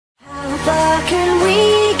far can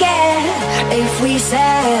we get if we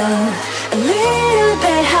sail a little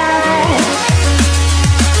bit high?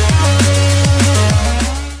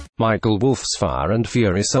 Michael Wolff's Fire and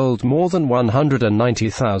Fury sold more than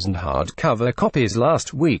 190,000 hardcover copies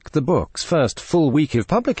last week, the book's first full week of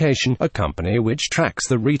publication, a company which tracks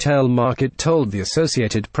the retail market told the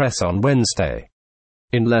Associated Press on Wednesday.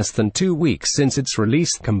 In less than 2 weeks since its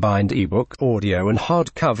release, combined ebook, audio and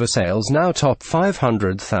hardcover sales now top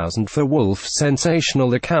 500,000 for Wolff's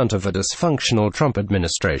sensational account of a dysfunctional Trump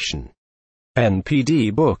administration.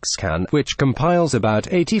 NPD Bookscan, which compiles about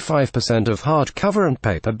 85% of hardcover and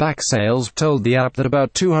paperback sales, told the app that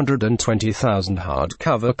about 220,000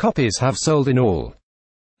 hardcover copies have sold in all.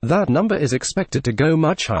 That number is expected to go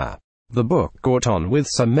much higher. The book caught on with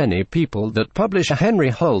so many people that publisher Henry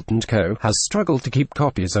Holt & Co. has struggled to keep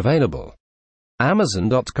copies available.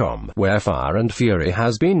 Amazon.com, where Fire and Fury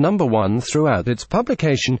has been #1 throughout its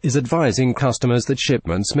publication, is advising customers that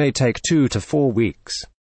shipments may take 2 to 4 weeks.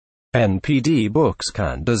 NPD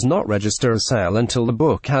Bookscan does not register a sale until the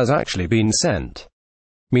book has actually been sent.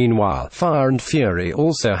 Meanwhile, Fire and Fury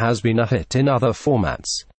also has been a hit in other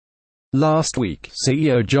formats. Last week,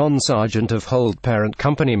 CEO John Sargent of Holt parent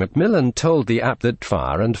company Macmillan told the app that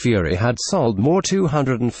Fire and Fury had sold more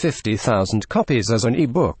 250,000 copies as an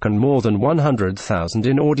e-book and more than 100,000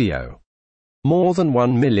 in audio. More than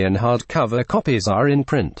 1 million hardcover copies are in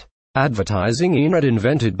print. Advertising e-read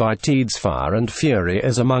invented by Teeds, Fire and Fury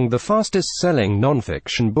is among the fastest-selling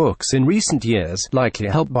non-fiction books in recent years, likely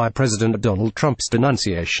helped by President Donald Trump's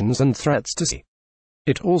denunciations and threats to sue.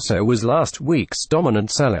 It also was last week's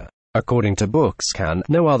dominant seller. According to Bookscan,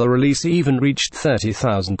 no other release even reached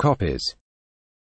 30,000 copies.